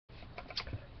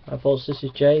Hi folks, this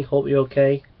is Jay. Hope you're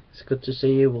okay. It's good to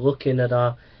see you. We're looking at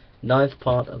our 9th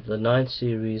part of the 9th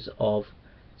series of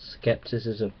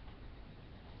Skepticism.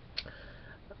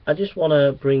 I just want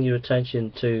to bring your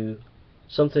attention to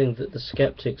something that the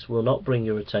skeptics will not bring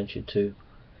your attention to,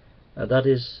 and that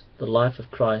is the life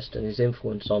of Christ and his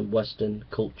influence on Western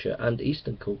culture and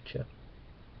Eastern culture.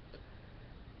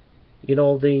 You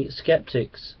know, the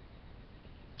skeptics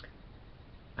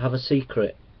have a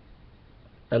secret,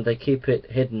 and they keep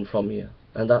it hidden from you,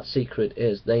 and that secret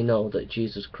is they know that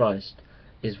Jesus Christ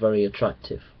is very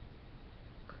attractive.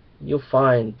 You'll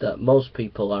find that most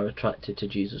people are attracted to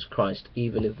Jesus Christ,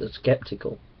 even if they're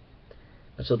skeptical,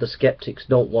 and so the skeptics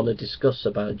don't want to discuss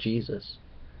about Jesus.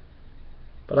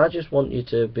 But I just want you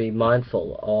to be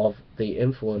mindful of the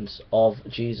influence of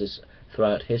Jesus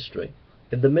throughout history.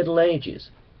 In the Middle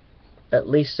Ages, at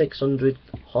least 600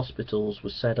 hospitals were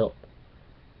set up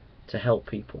to help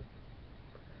people.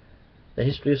 The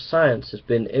history of science has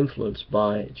been influenced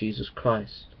by Jesus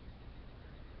Christ.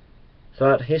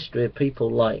 Throughout history, people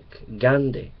like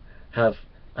Gandhi have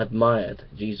admired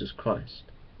Jesus Christ.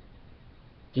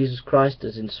 Jesus Christ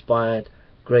has inspired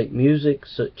great music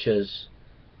such as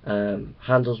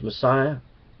Handel's Messiah,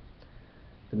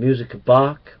 the music of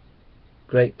Bach,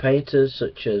 great painters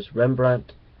such as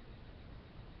Rembrandt,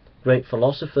 great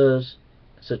philosophers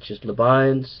such as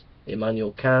Leibniz,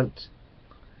 Immanuel Kant,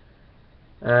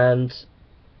 and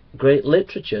great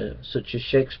literature such as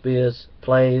Shakespeare's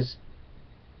plays,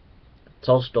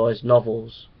 Tolstoy's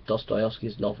novels,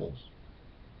 Dostoevsky's novels.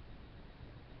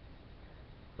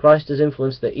 Christ has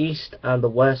influenced the East and the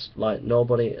West like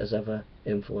nobody has ever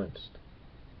influenced.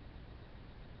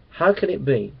 How can it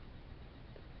be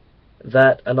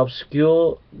that an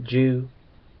obscure Jew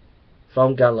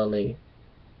from Galilee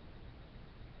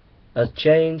has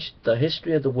changed the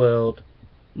history of the world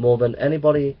more than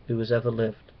anybody who has ever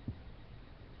lived?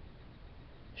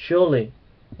 Surely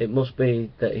it must be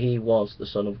that he was the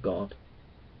Son of God.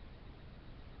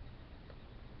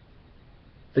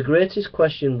 The greatest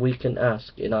question we can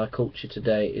ask in our culture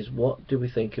today is, what do we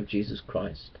think of Jesus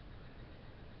Christ?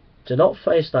 To not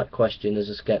face that question as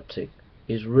a skeptic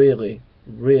is really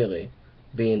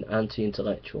being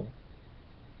anti-intellectual.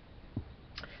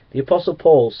 The Apostle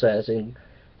Paul says in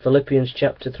Philippians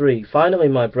chapter 3, "Finally,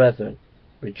 my brethren,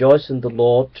 rejoice in the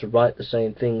Lord. To write the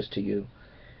same things to you.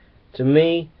 To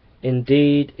me,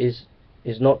 indeed, is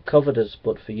not covetous,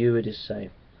 but for you it is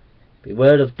safe.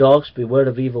 Beware of dogs, beware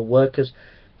of evil workers,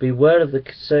 beware of the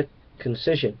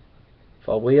circumcision.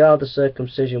 For we are the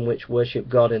circumcision which worship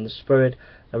God in the Spirit,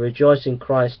 and rejoice in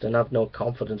Christ, and have no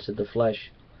confidence in the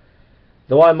flesh.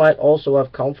 Though I might also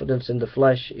have confidence in the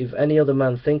flesh, if any other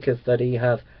man thinketh that he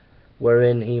hath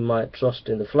wherein he might trust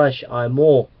in the flesh, I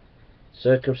more,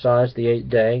 circumcised the 8th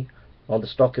day, on the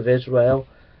stock of Israel,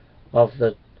 of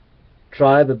the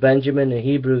tribe of Benjamin, a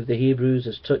Hebrew of the Hebrews,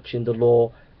 as touching the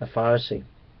law, a Pharisee.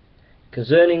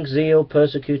 Concerning zeal,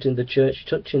 persecuting the church,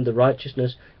 touching the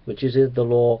righteousness which is in the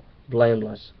law,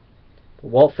 blameless. But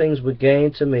what things were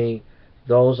gain to me,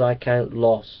 those I count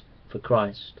loss for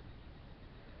Christ.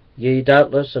 Yea,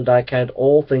 doubtless, and I count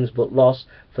all things but loss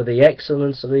for the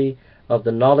excellency of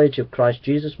the knowledge of Christ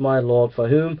Jesus my Lord, for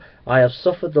whom I have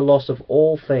suffered the loss of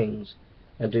all things,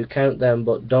 and do count them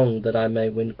but dung, that I may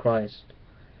win Christ,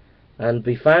 and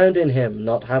be found in him,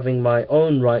 not having my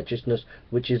own righteousness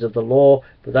which is of the law,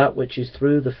 but that which is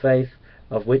through the faith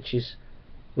of which is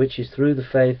through the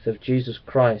faith of Jesus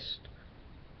Christ,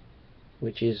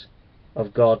 which is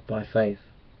of God by faith,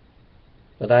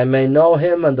 that I may know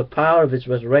him and the power of his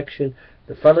resurrection,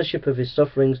 the fellowship of his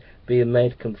sufferings, being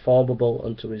made conformable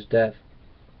unto his death,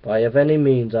 by if any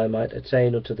means I might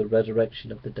attain unto the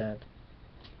resurrection of the dead."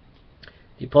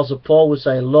 The Apostle Paul was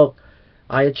saying, look,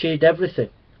 I achieved everything.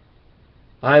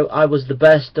 I was the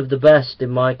best of the best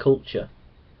in my culture,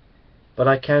 but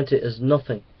I count it as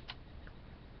nothing.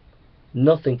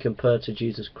 Nothing compared to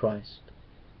Jesus Christ.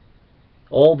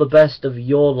 All the best of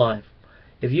your life.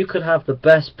 If you could have the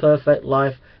best perfect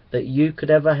life that you could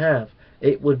ever have,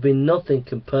 it would be nothing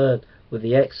compared with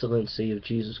the excellency of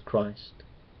Jesus Christ.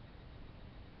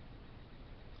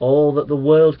 All that the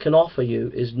world can offer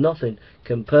you is nothing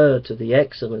compared to the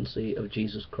excellency of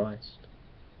Jesus Christ.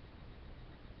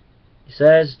 He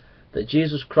says that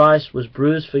Jesus Christ was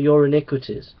bruised for your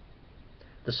iniquities.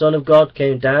 The Son of God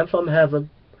came down from heaven.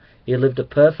 He lived a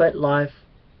perfect life.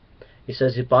 He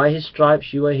says, by his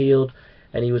stripes you are healed.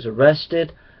 And he was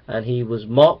arrested, and he was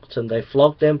mocked, and they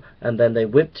flogged him, and then they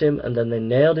whipped him, and then they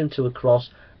nailed him to a cross.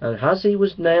 And as he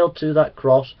was nailed to that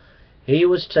cross, he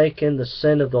was taking the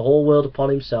sin of the whole world upon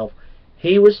himself.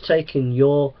 He was taking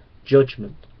your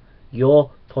judgment,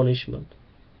 your punishment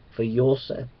for your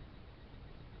sin.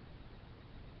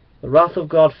 The wrath of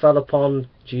God fell upon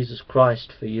Jesus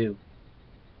Christ for you.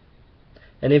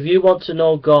 And if you want to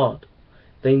know God,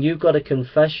 then you've got to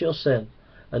confess your sin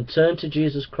and turn to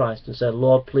Jesus Christ and say,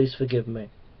 Lord, please forgive me.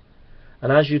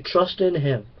 And as you trust in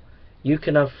Him, you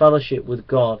can have fellowship with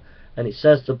God. And it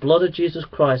says the blood of Jesus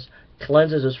Christ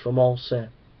cleanses us from all sin.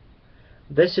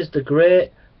 This is the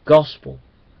great gospel.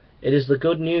 It is the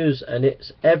good news, and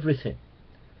it's everything.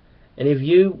 And if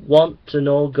you want to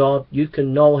know God, you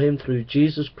can know Him through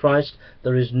Jesus Christ.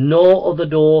 There is no other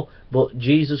door but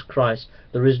Jesus Christ.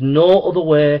 There is no other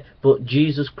way but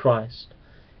Jesus Christ.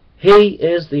 He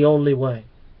is the only way.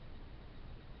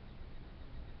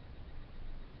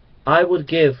 I would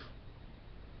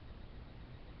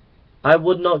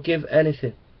not give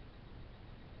anything.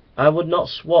 I would not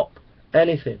swap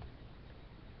anything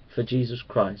for Jesus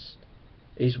Christ.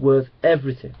 He's worth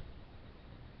everything.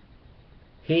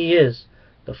 He is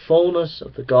the fullness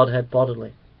of the Godhead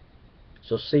bodily.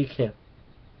 So seek Him.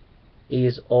 He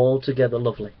is altogether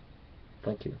lovely.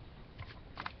 Thank you.